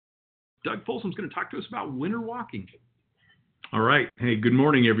Doug Folsom's going to talk to us about winter walking. All right. Hey, good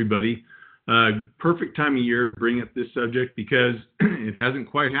morning, everybody. Perfect time of year to bring up this subject because it hasn't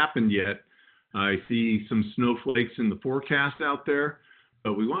quite happened yet. I see some snowflakes in the forecast out there,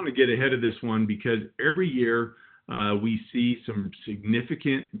 but we want to get ahead of this one because every year we see some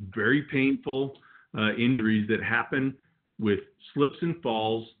significant, very painful injuries that happen with slips and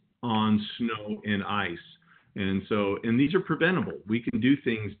falls on snow and ice. And these are preventable. We can do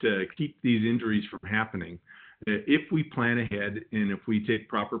things to keep these injuries from happening if we plan ahead and if we take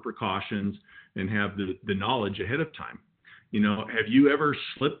proper precautions and have the knowledge ahead of time. You know, have you ever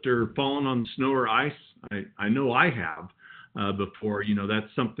slipped or fallen on snow or ice? I know I have before. You know, that's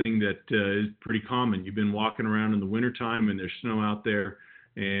something that is pretty common. You've been walking around in the wintertime and there's snow out there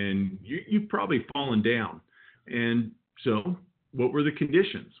and you've probably fallen down. And so what were the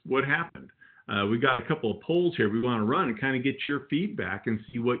conditions? What happened? We got a couple of polls here we want to run and kind of get your feedback and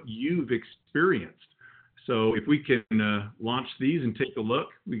see what you've experienced. So if we can launch these and take a look,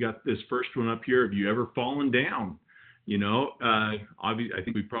 we got this first one up here. Have you ever fallen down? You know, obviously, I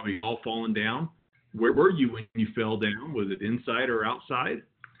think we've probably all fallen down. Where were you when you fell down? Was it inside or outside?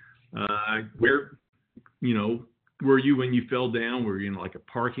 Where, you know, were you when you fell down? Were you in like a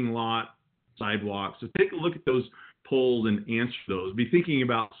parking lot, sidewalk? So take a look at those polls and answer those. Be thinking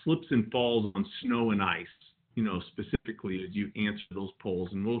about slips and falls on snow and ice, you know, specifically as you answer those polls.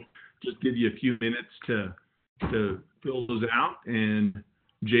 And we'll just give you a few minutes to fill those out. And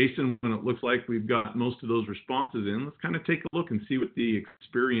Jason, when it looks like we've got most of those responses in, let's kind of take a look and see what the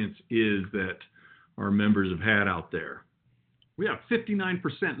experience is that our members have had out there. We have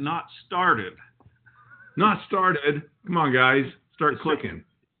 59% not started. Not started. Come on, guys. Start clicking.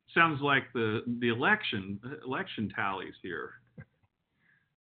 Sounds like the election tallies here.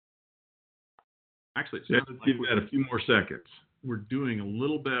 Actually, it sounds like give that a few more seconds. We're doing a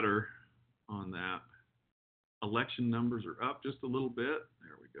little better on that. Election numbers are up just a little bit.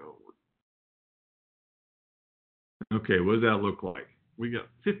 There we go. Okay, what does that look like? We got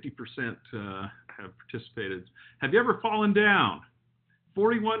 50% have participated. Have you ever fallen down?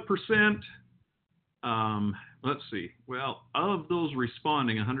 41%. Let's see. Well, of those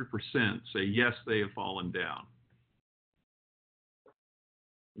responding, 100% say yes, they have fallen down.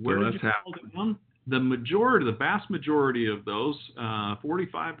 Where did you fall down? The vast majority of those,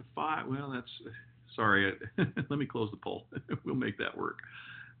 45 to 5. Well, that's, sorry. Let me close the poll. We'll make that work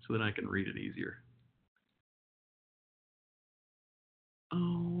so that I can read it easier.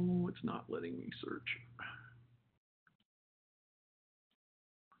 Oh, it's not letting me search.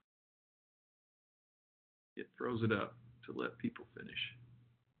 It throws it up to let people finish.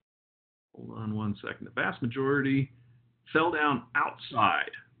 Hold on one second. The vast majority fell down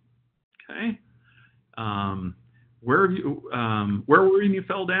outside. Okay. Where were you when you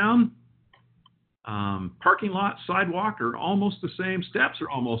fell down? Parking lot, sidewalk are almost the same. Steps are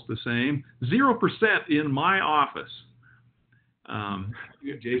almost the same. 0% in my office.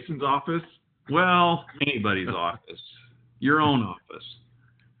 Jason's office? Well, anybody's office. Your own office.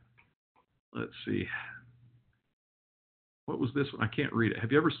 Let's see. What was this one? I can't read it.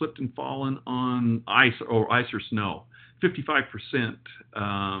 Have you ever slipped and fallen on ice or snow? 55%.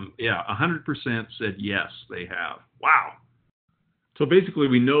 100% said yes, they have. Wow. So basically,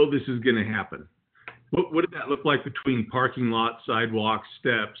 we know this is going to happen. What did that look like between parking lot, sidewalk,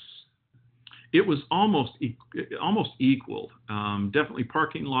 steps? It was almost equal. Definitely,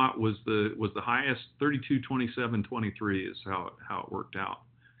 parking lot was the highest. 32, 27, 23 is how it worked out.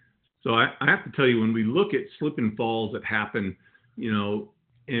 So I have to tell you, when we look at slip and falls that happen, you know,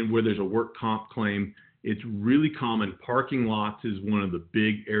 and where there's a work comp claim, it's really common. Parking lots is one of the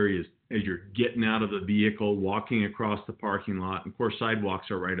big areas as you're getting out of the vehicle, walking across the parking lot. And of course,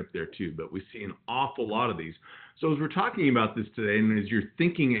 sidewalks are right up there too, but we see an awful lot of these. So as we're talking about this today, and as you're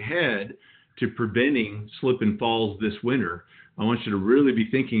thinking ahead to preventing slip and falls this winter, I want you to really be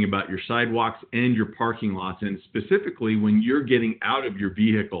thinking about your sidewalks and your parking lots, and specifically when you're getting out of your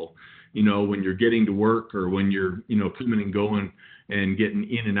vehicle, you know, when you're getting to work or when you're, you know, coming and going and getting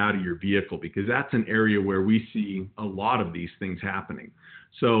in and out of your vehicle, because that's an area where we see a lot of these things happening.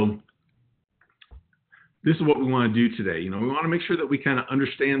 So this is what we want to do today. You know, we want to make sure that we kind of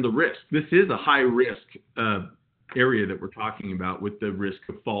understand the risk. This is a high risk area that we're talking about, with the risk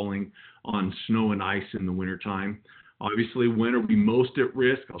of falling on snow and ice in the wintertime. Obviously, when are we most at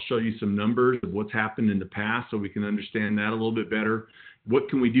risk? I'll show you some numbers of what's happened in the past so we can understand that a little bit better. What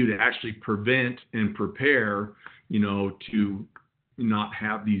can we do to actually prevent and prepare, you know, to not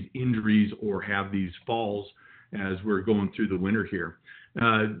have these injuries or have these falls as we're going through the winter here?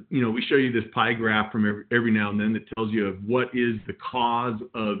 we show you this pie graph from every now and then that tells you of what is the cause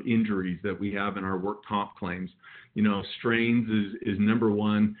of injuries that we have in our work comp claims. Strains is number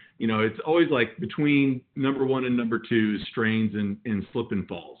one. It's always like between number one and number two is strains and slip and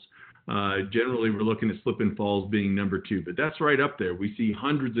falls. Generally, we're looking at slip and falls being number two, but that's right up there. We see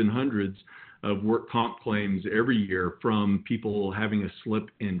hundreds and hundreds of work comp claims every year from people having a slip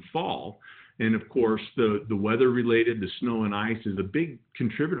and fall. And of course, the weather-related, the snow and ice is a big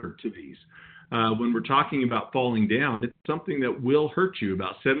contributor to these. When we're talking about falling down, it's something that will hurt you.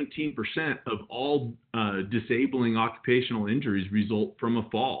 About 17% of all disabling occupational injuries result from a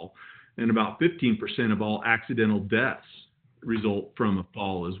fall, and about 15% of all accidental deaths result from a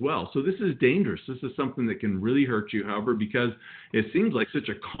fall as well. So this is dangerous. This is something that can really hurt you. However, because it seems like such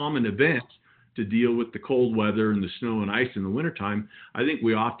a common event to deal with the cold weather and the snow and ice in the wintertime, I think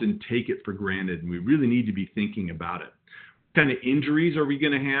we often take it for granted, and we really need to be thinking about it. What kind of injuries are we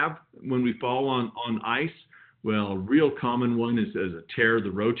going to have when we fall on ice? Well, a real common one is as a tear of the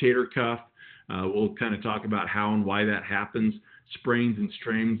rotator cuff. We'll kind of talk about how and why that happens, sprains and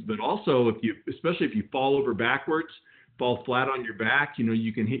strains, but also especially if you fall over backwards, fall flat on your back,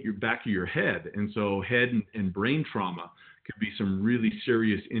 you can hit your back of your head. And so head and brain trauma could be some really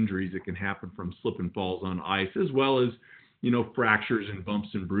serious injuries that can happen from slip and falls on ice, as well as, fractures and bumps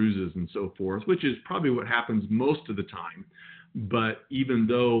and bruises and so forth, which is probably what happens most of the time. But even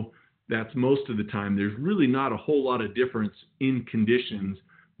though that's most of the time, there's really not a whole lot of difference in conditions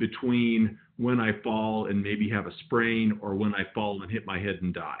between when I fall and maybe have a sprain or when I fall and hit my head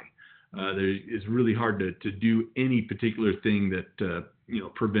and die. It's really hard to do any particular thing that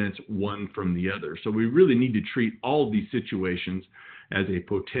prevents one from the other. So we really need to treat all of these situations as a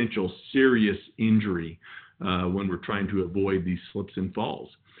potential serious injury when we're trying to avoid these slips and falls.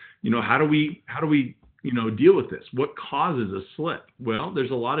 How do we deal with this? What causes a slip? Well,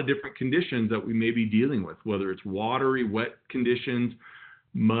 there's a lot of different conditions that we may be dealing with, whether it's watery, wet conditions,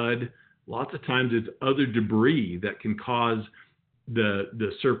 mud. Lots of times it's other debris that can cause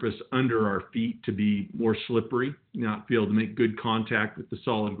the surface under our feet to be more slippery, not be able to make good contact with the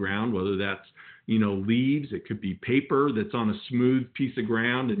solid ground, whether that's, leaves, it could be paper that's on a smooth piece of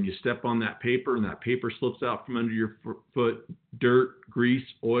ground and you step on that paper and that paper slips out from under your foot, dirt, grease,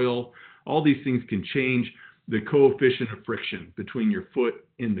 oil, all these things can change the coefficient of friction between your foot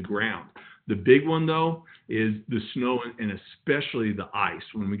and the ground. The big one, though, is the snow and especially the ice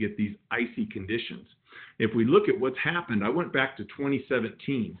when we get these icy conditions. If we look at what's happened, I went back to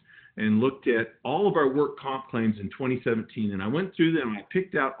 2017 and looked at all of our work comp claims in 2017, and I went through them and I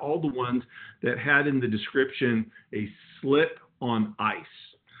picked out all the ones that had in the description a slip on ice.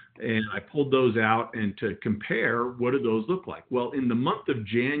 And I pulled those out and to compare, what do those look like? Well, in the month of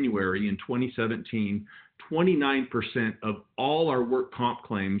January in 2017, 29% of all our work comp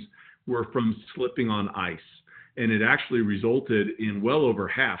claims were from slipping on ice. And it actually resulted in well over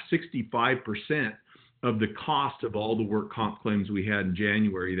half, 65% of the cost of all the work comp claims we had in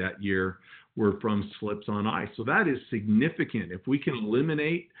January that year were from slips on ice. So that is significant. If we can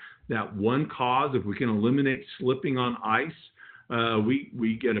eliminate that one cause, if we can eliminate slipping on ice,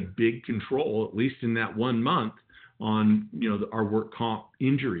 we get a big control, at least in that 1 month, on our work comp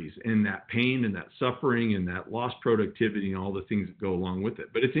injuries and that pain and that suffering and that lost productivity and all the things that go along with it.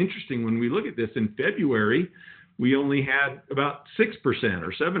 But it's interesting when we look at this in February, we only had about 6%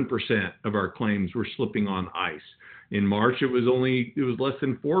 or 7% of our claims were slipping on ice. In March, it was less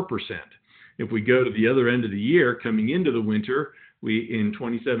than 4%. If we go to the other end of the year, coming into the winter, in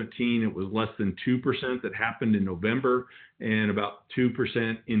 2017, it was less than 2% that happened in November and about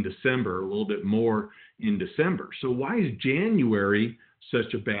 2% in December, a little bit more in December. So why is January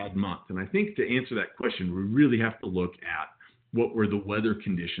such a bad month? And I think to answer that question, we really have to look at what were the weather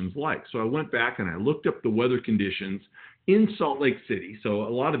conditions like. So I went back and I looked up the weather conditions in Salt Lake City. So a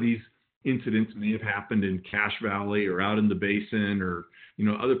lot of these incidents may have happened in Cache Valley or out in the basin or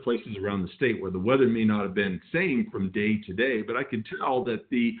other places around the state where the weather may not have been the same from day to day, but I could tell that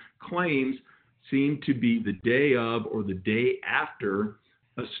the claims seemed to be the day of or the day after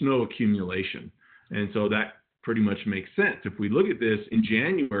a snow accumulation. And so that pretty much makes sense. If we look at this in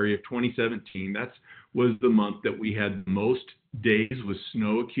January of 2017, that was the month that we had most days with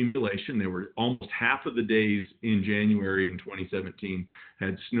snow accumulation. There were almost half of the days in January in 2017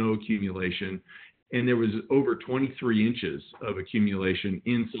 had snow accumulation, and there was over 23 inches of accumulation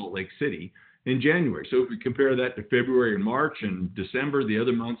in Salt Lake City in January. So if we compare that to February and March and December, the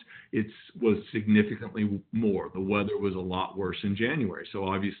other months, it was significantly more. The weather was a lot worse in January. So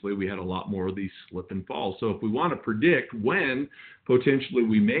obviously we had a lot more of these slip and falls. So if we want to predict when potentially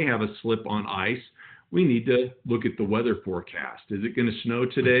we may have a slip on ice, we need to look at the weather forecast. Is it going to snow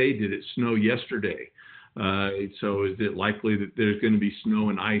today? Did it snow yesterday? So is it likely that there's going to be snow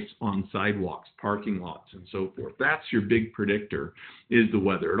and ice on sidewalks, parking lots, and so forth? That's your big predictor, is the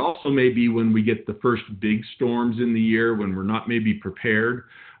weather. It also may be when we get the first big storms in the year, when we're not maybe prepared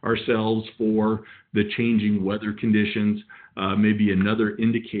ourselves for the changing weather conditions, maybe another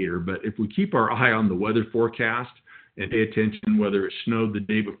indicator. But if we keep our eye on the weather forecast and pay attention whether it snowed the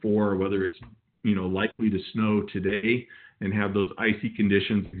day before or whether it's likely to snow today, and have those icy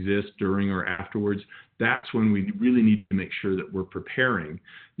conditions exist during or afterwards, that's when we really need to make sure that we're preparing,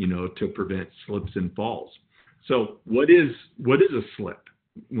 to prevent slips and falls. So what is a slip?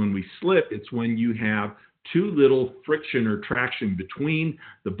 When we slip, it's when you have too little friction or traction between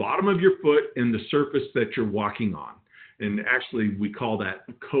the bottom of your foot and the surface that you're walking on. And actually, we call that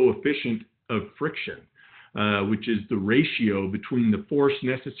coefficient of friction, which is the ratio between the force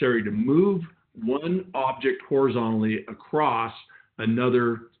necessary to move one object horizontally across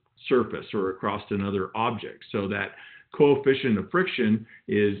another surface or across another object. So that coefficient of friction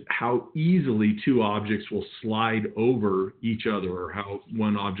is how easily two objects will slide over each other, or how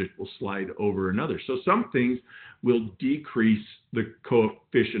one object will slide over another. So some things will decrease the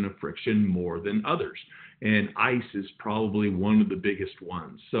coefficient of friction more than others. And ice is probably one of the biggest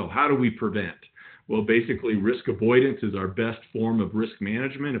ones. So how do we prevent? Well, basically, risk avoidance is our best form of risk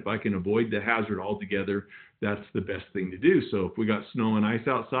management. If I can avoid the hazard altogether, that's the best thing to do. So if we got snow and ice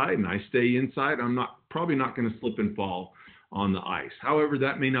outside and I stay inside, I'm probably not going to slip and fall on the ice. However,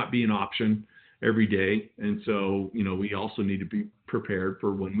 that may not be an option every day. And so, we also need to be prepared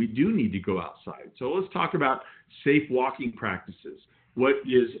for when we do need to go outside. So let's talk about safe walking practices. What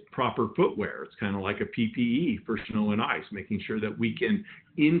is proper footwear? It's kind of like a PPE for snow and ice, making sure that we can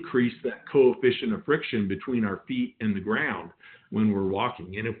increase that coefficient of friction between our feet and the ground when we're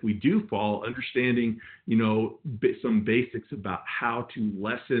walking. And if we do fall, understanding, some basics about how to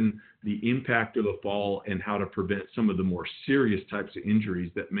lessen the impact of a fall and how to prevent some of the more serious types of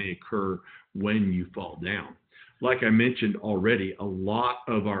injuries that may occur when you fall down. Like I mentioned already, a lot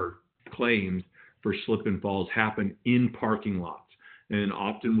of our claims for slip and falls happen in parking lots. And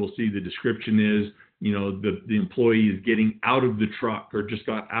often we'll see the description is, the employee is getting out of the truck or just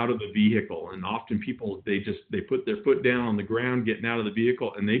got out of the vehicle. And often people, they put their foot down on the ground, getting out of the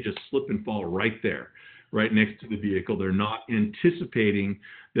vehicle, and they just slip and fall right there, right next to the vehicle. They're not anticipating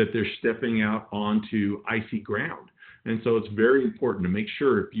that they're stepping out onto icy ground. And so it's very important to make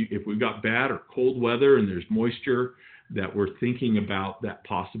sure if we've got bad or cold weather and there's moisture, that we're thinking about that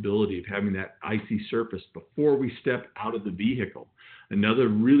possibility of having that icy surface before we step out of the vehicle. Another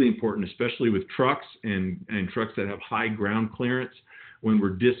really important, especially with trucks and trucks that have high ground clearance, when we're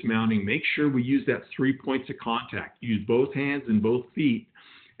dismounting, make sure we use that 3 points of contact. Use both hands and both feet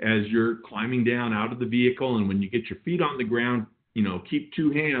as you're climbing down out of the vehicle. And when you get your feet on the ground, keep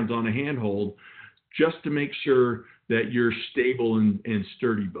two hands on a handhold just to make sure that you're stable and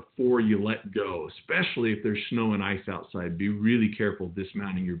sturdy before you let go, especially if there's snow and ice outside. Be really careful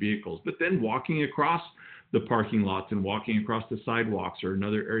dismounting your vehicles. But then walking across the parking lots and walking across the sidewalks are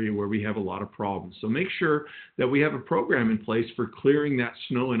another area where we have a lot of problems. So make sure that we have a program in place for clearing that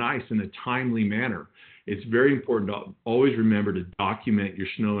snow and ice in a timely manner. It's very important to always remember to document your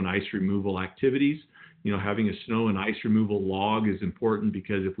snow and ice removal activities. Having a snow and ice removal log is important,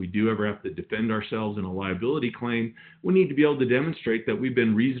 because if we do ever have to defend ourselves in a liability claim, we need to be able to demonstrate that we've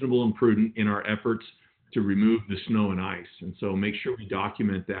been reasonable and prudent in our efforts to remove the snow and ice. And so make sure we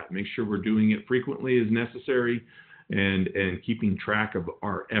document that, make sure we're doing it frequently as necessary, and keeping track of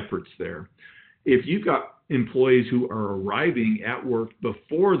our efforts there. If you've got employees who are arriving at work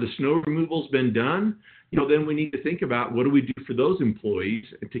before the snow removal's been done, then we need to think about what do we do for those employees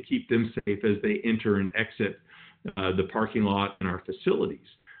to keep them safe as they enter and exit the parking lot and our facilities.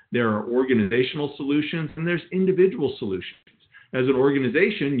 There are organizational solutions and there's individual solutions. As an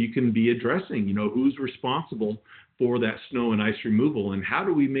organization, you can be addressing, who's responsible for that snow and ice removal, and how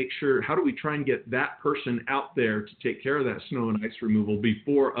do we try and get that person out there to take care of that snow and ice removal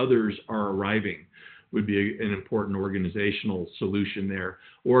before others are arriving, would be an important organizational solution there.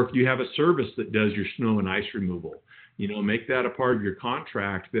 Or if you have a service that does your snow and ice removal, make that a part of your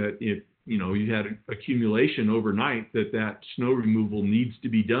contract, that if you had accumulation overnight, that snow removal needs to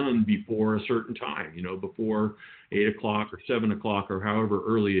be done before a certain time, before 8 o'clock or 7 o'clock or however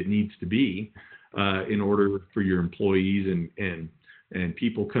early it needs to be, in order for your employees and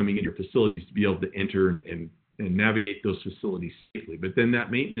people coming in your facilities to be able to enter and navigate those facilities safely. But then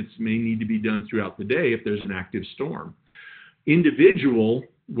that maintenance may need to be done throughout the day if there's an active storm. Individual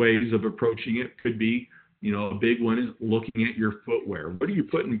ways of approaching it could be A big one is looking at your footwear. What are you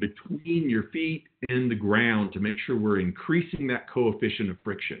putting between your feet and the ground to make sure we're increasing that coefficient of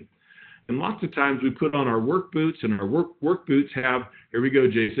friction? And lots of times we put on our work boots, and our work boots have, here we go,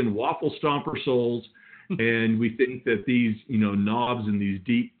 Jason, waffle stomper soles. And we think that these, knobs and these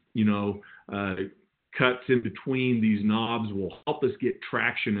deep, cuts in between these knobs will help us get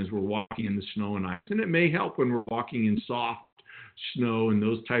traction as we're walking in the snow and ice. And it may help when we're walking in soft snow and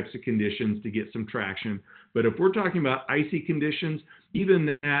those types of conditions to get some traction. But if we're talking about icy conditions,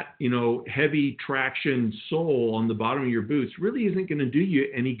 even that, heavy traction sole on the bottom of your boots really isn't going to do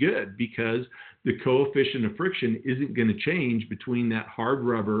you any good, because the coefficient of friction isn't going to change between that hard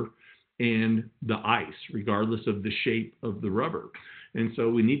rubber and the ice, regardless of the shape of the rubber. And so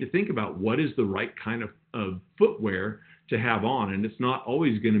we need to think about what is the right kind of footwear to have on. And it's not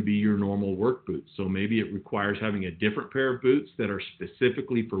always going to be your normal work boots. So maybe it requires having a different pair of boots that are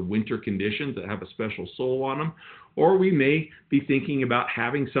specifically for winter conditions that have a special sole on them. Or we may be thinking about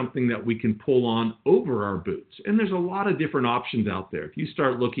having something that we can pull on over our boots. And there's a lot of different options out there. If you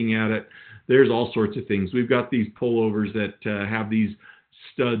start looking at it, there's all sorts of things. We've got these pullovers that have these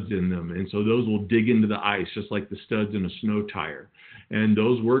studs in them. And so those will dig into the ice just like the studs in a snow tire. And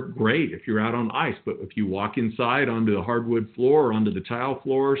those work great if you're out on ice. But if you walk inside onto the hardwood floor or onto the tile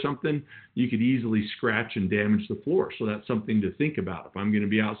floor or something, you could easily scratch and damage the floor. So that's something to think about. If I'm going to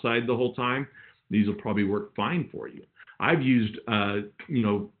be outside the whole time, these will probably work fine for you. I've used,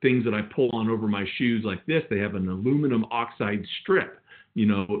 things that I pull on over my shoes like this. They have an aluminum oxide strip,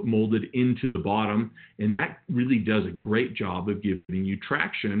 molded into the bottom. And that really does a great job of giving you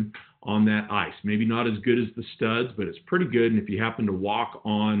traction on that ice. Maybe not as good as the studs, but it's pretty good. And if you happen to walk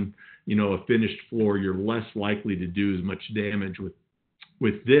on, a finished floor, you're less likely to do as much damage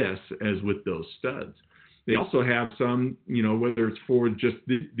with this as with those studs. They also have some, whether it's for just,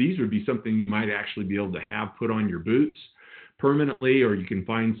 these would be something you might actually be able to have put on your boots permanently, or you can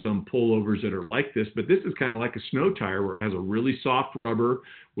find some pullovers that are like this. But this is kind of like a snow tire where it has a really soft rubber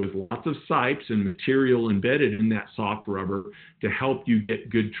with lots of sipes and material embedded in that soft rubber to help you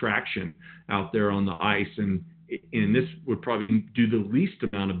get good traction out there on the ice. And this would probably do the least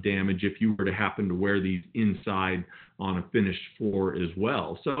amount of damage if you were to happen to wear these inside on a finished floor as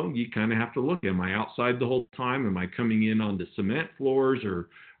well. So you kind of have to look, am I outside the whole time? Am I coming in onto cement floors or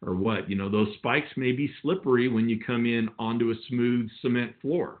what? Those spikes may be slippery when you come in onto a smooth cement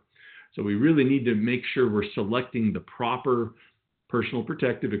floor. So we really need to make sure we're selecting the proper personal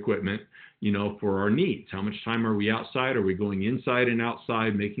protective equipment, for our needs. How much time are we outside? Are we going inside and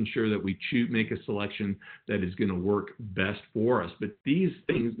outside? Making sure that we make a selection that is going to work best for us. But these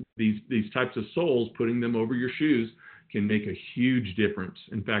things, these types of soles, putting them over your shoes can make a huge difference.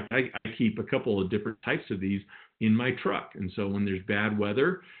 In fact, I keep a couple of different types of these in my truck. And so when there's bad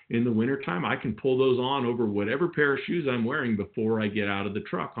weather in the wintertime, I can pull those on over whatever pair of shoes I'm wearing before I get out of the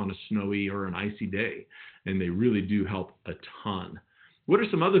truck on a snowy or an icy day. And they really do help a ton. What are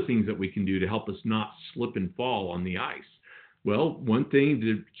some other things that we can do to help us not slip and fall on the ice? Well, one thing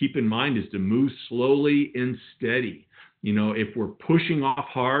to keep in mind is to move slowly and steady. If we're pushing off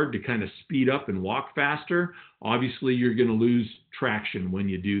hard to kind of speed up and walk faster, obviously you're going to lose traction when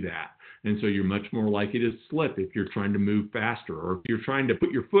you do that. And so you're much more likely to slip if you're trying to move faster, or if you're trying to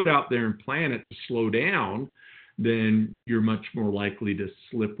put your foot out there and plan it to slow down, then you're much more likely to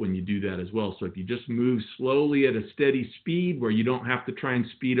slip when you do that as well. So if you just move slowly at a steady speed where you don't have to try and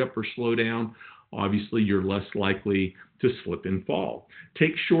speed up or slow down, obviously you're less likely to slip and fall.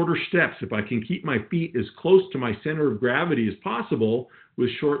 Take shorter steps. If I can keep my feet as close to my center of gravity as possible with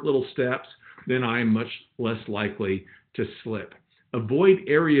short little steps, then I am much less likely to slip. Avoid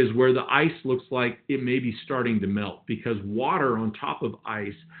areas where the ice looks like it may be starting to melt, because water on top of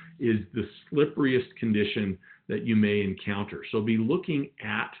ice is the slipperiest condition that you may encounter. So be looking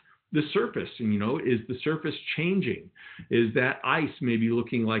at the surface, and is the surface changing? Is that ice maybe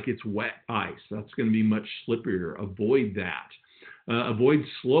looking like it's wet ice? That's going to be much slipperier. Avoid that. Avoid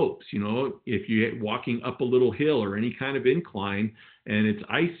slopes. If you're walking up a little hill or any kind of incline and it's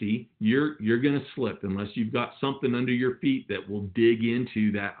icy, you're going to slip unless you've got something under your feet that will dig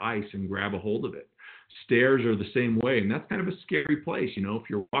into that ice and grab a hold of it. Stairs are the same way, and that's kind of a scary place. If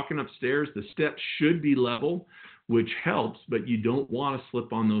you're walking upstairs, the steps should be level, which helps, but you don't want to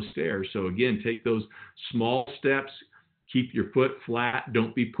slip on those stairs. So again, take those small steps, keep your foot flat,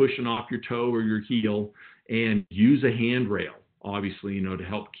 don't be pushing off your toe or your heel, and use a handrail, obviously, to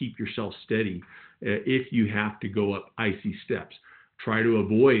help keep yourself steady if you have to go up icy steps. Try to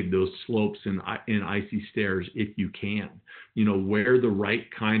avoid those slopes and icy stairs if you can. Wear the right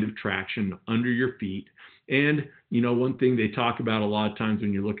kind of traction under your feet. And, one thing they talk about a lot of times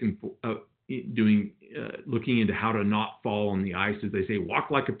when you're looking for, looking into how to not fall on the ice, as they say,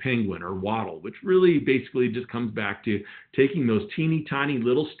 walk like a penguin or waddle, which really basically just comes back to taking those teeny tiny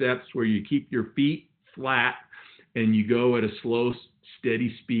little steps where you keep your feet flat and you go at a slow,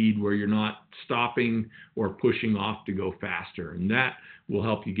 steady speed where you're not stopping or pushing off to go faster. And that will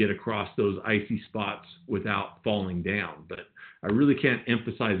help you get across those icy spots without falling down. But I really can't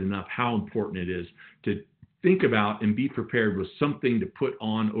emphasize enough how important it is to think about and be prepared with something to put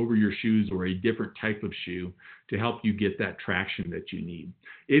on over your shoes or a different type of shoe to help you get that traction that you need.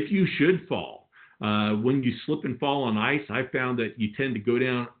 If you should fall, when you slip and fall on ice, I found that you tend to go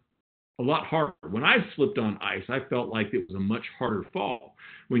down a lot harder. When I slipped on ice, I felt like it was a much harder fall.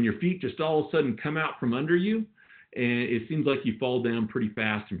 When your feet just all of a sudden come out from under you, and it seems like you fall down pretty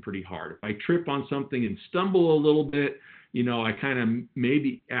fast and pretty hard. If I trip on something and stumble a little bit, I kind of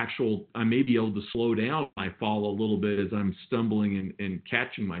I may be able to slow down my fall a little bit as I'm stumbling and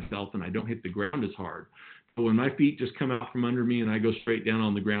catching myself, and I don't hit the ground as hard. But when my feet just come out from under me and I go straight down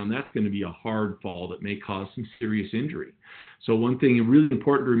on the ground, that's going to be a hard fall that may cause some serious injury. So one thing really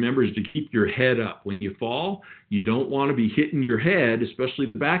important to remember is to keep your head up. When you fall, you don't want to be hitting your head, especially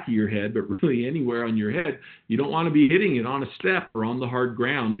the back of your head, but really anywhere on your head. You don't want to be hitting it on a step or on the hard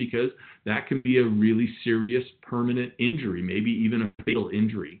ground, because that can be a really serious permanent injury, maybe even a fatal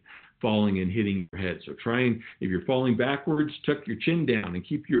injury, falling and hitting your head. So if you're falling backwards, tuck your chin down and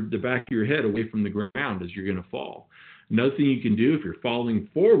keep the back of your head away from the ground as you're going to fall. Another thing you can do if you're falling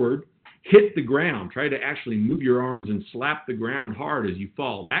forward, hit the ground. Try to actually move your arms and slap the ground hard as you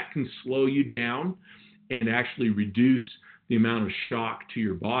fall. That can slow you down and actually reduce the amount of shock to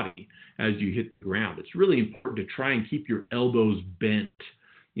your body as you hit the ground. It's really important to try and keep your elbows bent,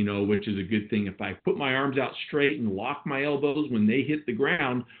 which is a good thing. If I put my arms out straight and lock my elbows when they hit the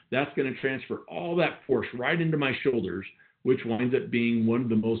ground, that's going to transfer all that force right into my shoulders, which winds up being one of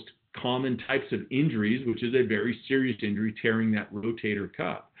the most common types of injuries, which is a very serious injury, tearing that rotator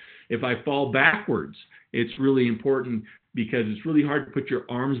cuff. If I fall backwards, it's really important because it's really hard to put your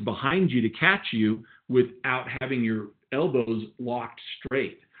arms behind you to catch you without having your elbows locked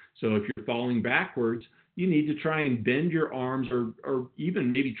straight. So if you're falling backwards, you need to try and bend your arms, or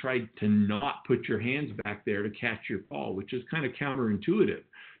even maybe try to not put your hands back there to catch your fall, which is kind of counterintuitive.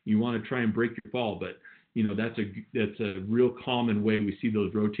 You want to try and break your fall, but that's a real common way we see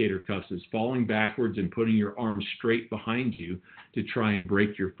those rotator cuffs, is falling backwards and putting your arms straight behind you to try and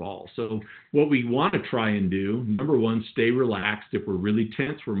break your fall. So what we want to try and do, number one, stay relaxed. If we're really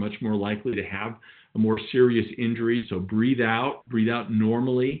tense, we're much more likely to have a more serious injury. So breathe out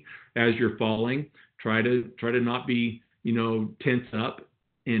normally as you're falling. Try to not be, tense up,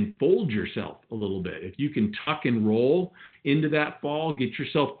 and fold yourself a little bit. If you can tuck and roll into that fall, get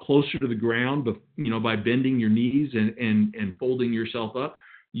yourself closer to the ground, but by bending your knees and folding yourself up,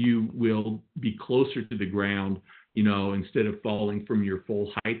 you will be closer to the ground, instead of falling from your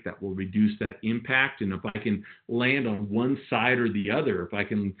full height. That will reduce that impact. And if I can land on one side or the other, if I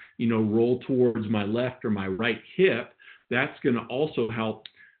can, roll towards my left or my right hip, that's going to also help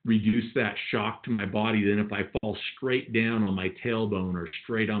reduce that shock to my body than if I fall straight down on my tailbone or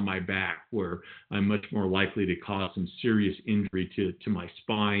straight on my back, where I'm much more likely to cause some serious injury to my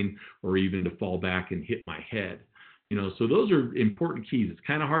spine, or even to fall back and hit my head. So those are important keys. It's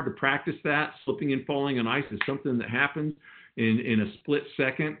kind of hard to practice that. Slipping and falling on ice is something that happens in a split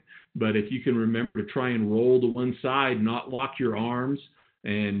second. But if you can remember to try and roll to one side, not lock your arms,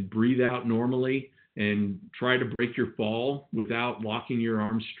 and breathe out normally, and try to break your fall without locking your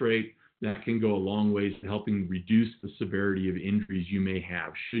arms straight, that can go a long ways to helping reduce the severity of injuries you may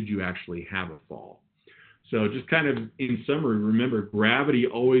have should you actually have a fall. So just kind of in summary, remember, gravity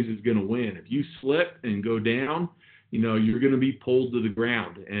always is going to win. If you slip and go down, you're going to be pulled to the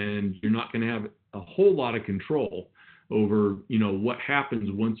ground, and you're not going to have a whole lot of control over, what happens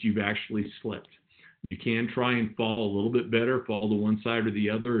once you've actually slipped. You can try and fall a little bit better, fall to one side or the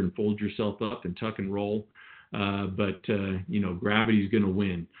other, and fold yourself up and tuck and roll. But gravity is going to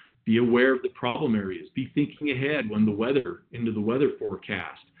win. Be aware of the problem areas. Be thinking ahead into the weather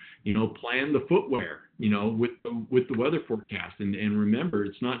forecast. Plan the footwear, with the weather forecast. And remember,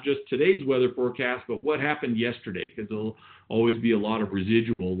 it's not just today's weather forecast, but what happened yesterday, because there'll always be a lot of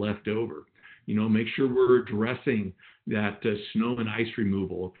residual left over. Make sure we're addressing that snow and ice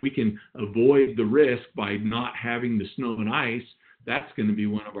removal. If we can avoid the risk by not having the snow and ice, that's going to be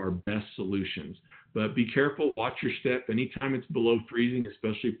one of our best solutions. But be careful, watch your step. Anytime it's below freezing,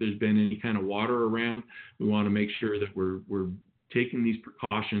 especially if there's been any kind of water around, we want to make sure that we're taking these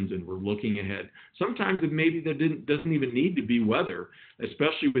precautions and we're looking ahead. Sometimes there doesn't even need to be weather,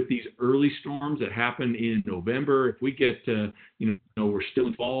 especially with these early storms that happen in November. If we get we're still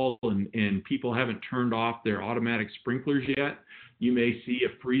in fall and and people haven't turned off their automatic sprinklers yet, you may see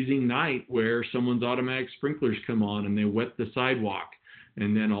a freezing night where someone's automatic sprinklers come on and they wet the sidewalk.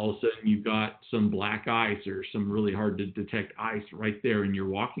 And then all of a sudden you've got some black ice or some really hard to detect ice right there in your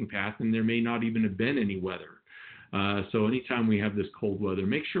walking path, and there may not even have been any weather. So anytime we have this cold weather,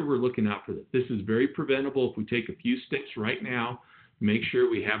 make sure we're looking out for this. This is very preventable if we take a few steps right now, make sure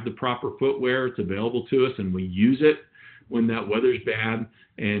we have the proper footwear, it's available to us, and we use it when that weather's bad,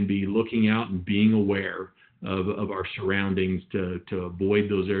 and be looking out and being aware of our surroundings to avoid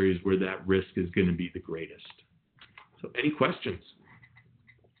those areas where that risk is going to be the greatest. So any questions?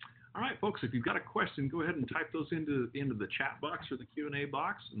 All right, folks, if you've got a question, go ahead and type those into the chat box or the Q&A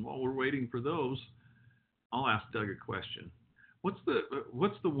box. And while we're waiting for those, I'll ask Doug a question. What's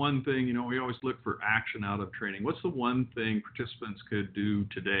the one thing, you know, we always look for action out of training. What's the one thing participants could do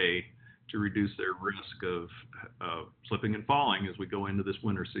today to reduce their risk of slipping and falling as we go into this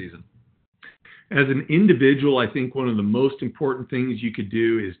winter season? As an individual, I think one of the most important things you could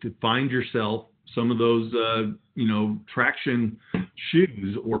do is to find yourself some of those, traction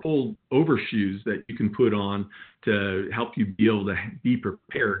shoes or pull over shoes that you can put on to help you be able to be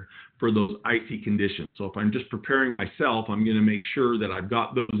prepared for those icy conditions. So if I'm just preparing myself, I'm going to make sure that I've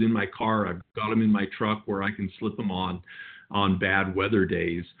got those in my car, I've got them in my truck where I can slip them on bad weather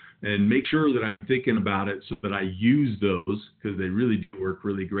days, and make sure that I'm thinking about it so that I use those, because they really do work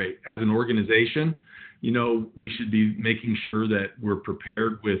really great. As an organization, you know, we should be making sure that we're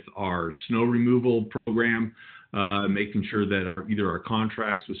prepared with our snow removal program, making sure that either our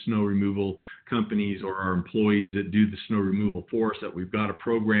contracts with snow removal companies or our employees that do the snow removal for us, that we've got a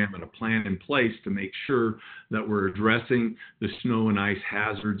program and a plan in place to make sure that we're addressing the snow and ice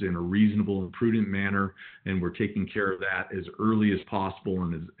hazards in a reasonable and prudent manner, and we're taking care of that as early as possible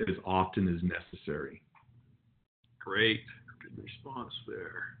and as often as necessary. Great. Good response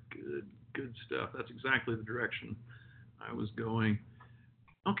there. Good stuff. That's exactly the direction I was going.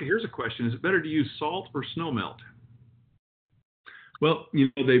 Okay, here's a question. Is it better to use salt or snow melt? Well, you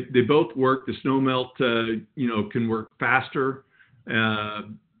know, they both work. The snow melt, can work faster,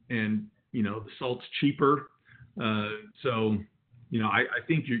 and, you know, the salt's cheaper. So, you know, I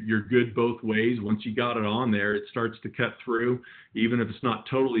think you're good both ways. Once you got it on there, it starts to cut through. Even if it's not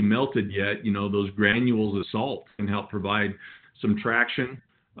totally melted yet, you know, those granules of salt can help provide some traction.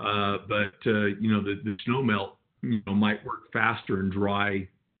 But the snow melt, you know, might work faster and dry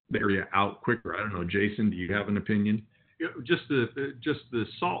the area out quicker. I don't know, Jason, do you have an opinion? Just the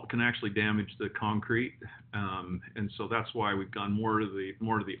salt can actually damage the concrete, and so that's why we've gone more to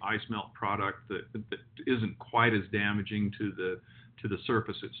the ice melt product that isn't quite as damaging to the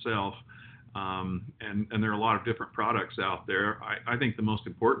surface itself. And there are a lot of different products out there. I think the most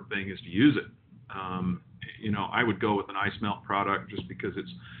important thing is to use it. I would go with an ice melt product just because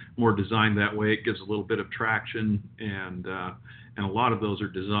it's more designed that way. It gives a little bit of traction, and a lot of those are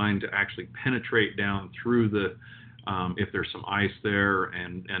designed to actually penetrate down through the if there's some ice there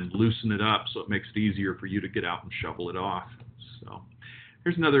and loosen it up, so it makes it easier for you to get out and shovel it off. So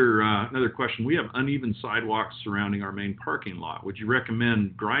here's another question. We have uneven sidewalks surrounding our main parking lot. Would you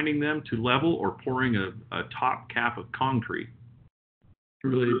recommend grinding them to level or pouring a top cap of concrete?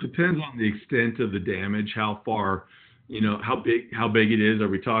 Really, it depends on the extent of the damage, how far, you know, how big it is. Are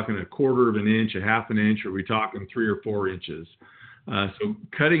we talking a quarter of an inch, a half an inch, or are we talking 3 or 4 inches? So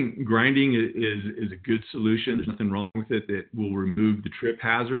grinding is a good solution. There's nothing wrong with it. That will remove the trip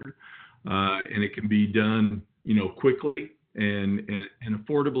hazard, and it can be done, you know, quickly and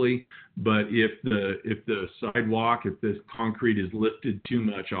affordably. But if the sidewalk, if the concrete is lifted too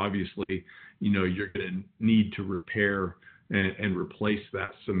much, obviously, you know, you're going to need to repair and replace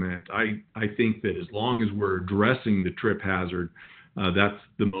that cement. I think that as long as we're addressing the trip hazard, that's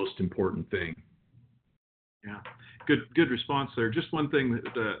the most important thing. Yeah, good response there. Just one thing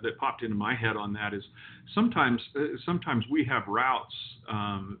that popped into my head on that is sometimes we have routes,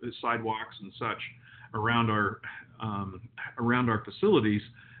 sidewalks and such around our facilities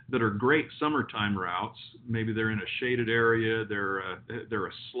that are great summertime routes. Maybe they're in a shaded area, they're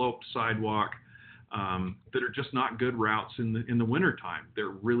a sloped sidewalk, that are just not good routes in the wintertime. They're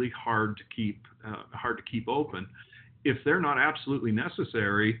really hard to keep open. If they're not absolutely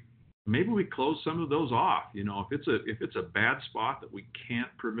necessary, maybe we close some of those off. You know, if it's a bad spot that we can't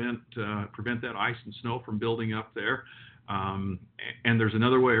prevent that ice and snow from building up there, and there's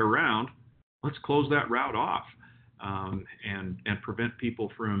another way around, let's close that route off, and prevent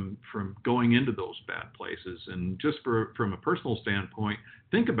people from going into those bad places. And just from a personal standpoint,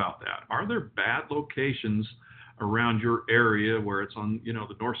 think about that. Are there bad locations around your area where it's on, you know,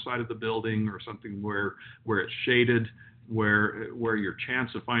 the north side of the building or something where it's shaded, where your chance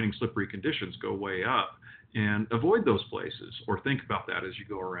of finding slippery conditions go way up, and avoid those places, or think about that as you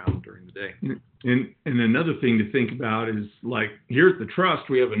go around during the day. And another thing to think about is, like, here at the Trust,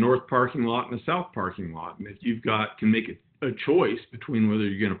 we have a north parking lot and a south parking lot. And if you've can make a choice between whether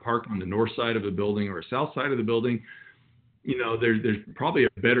you're going to park on the north side of a building or a south side of the building, there's probably a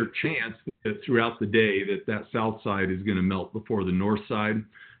better chance that throughout the day that south side is going to melt before the north side.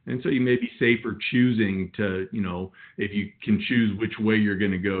 And so you may be safer choosing to, if you can choose which way you're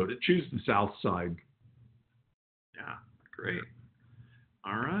going to go, to choose the south side. Yeah, great.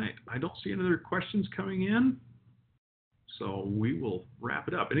 All right. I don't see any other questions coming in, so we will wrap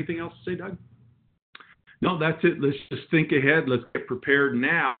it up. Anything else to say, Doug? No, that's it. Let's just think ahead. Let's get prepared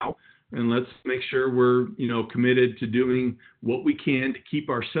now, and let's make sure we're, committed to doing what we can to keep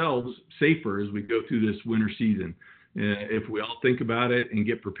ourselves safer as we go through this winter season. If we all think about it and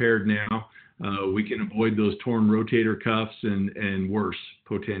get prepared now, we can avoid those torn rotator cuffs and worse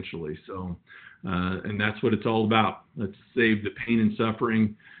potentially. So, and that's what it's all about. Let's save the pain and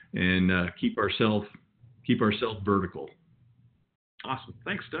suffering and keep ourselves vertical. Awesome.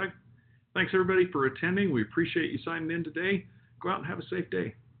 Thanks, Doug. Thanks everybody for attending. We appreciate you signing in today. Go out and have a safe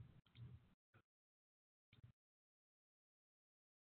day.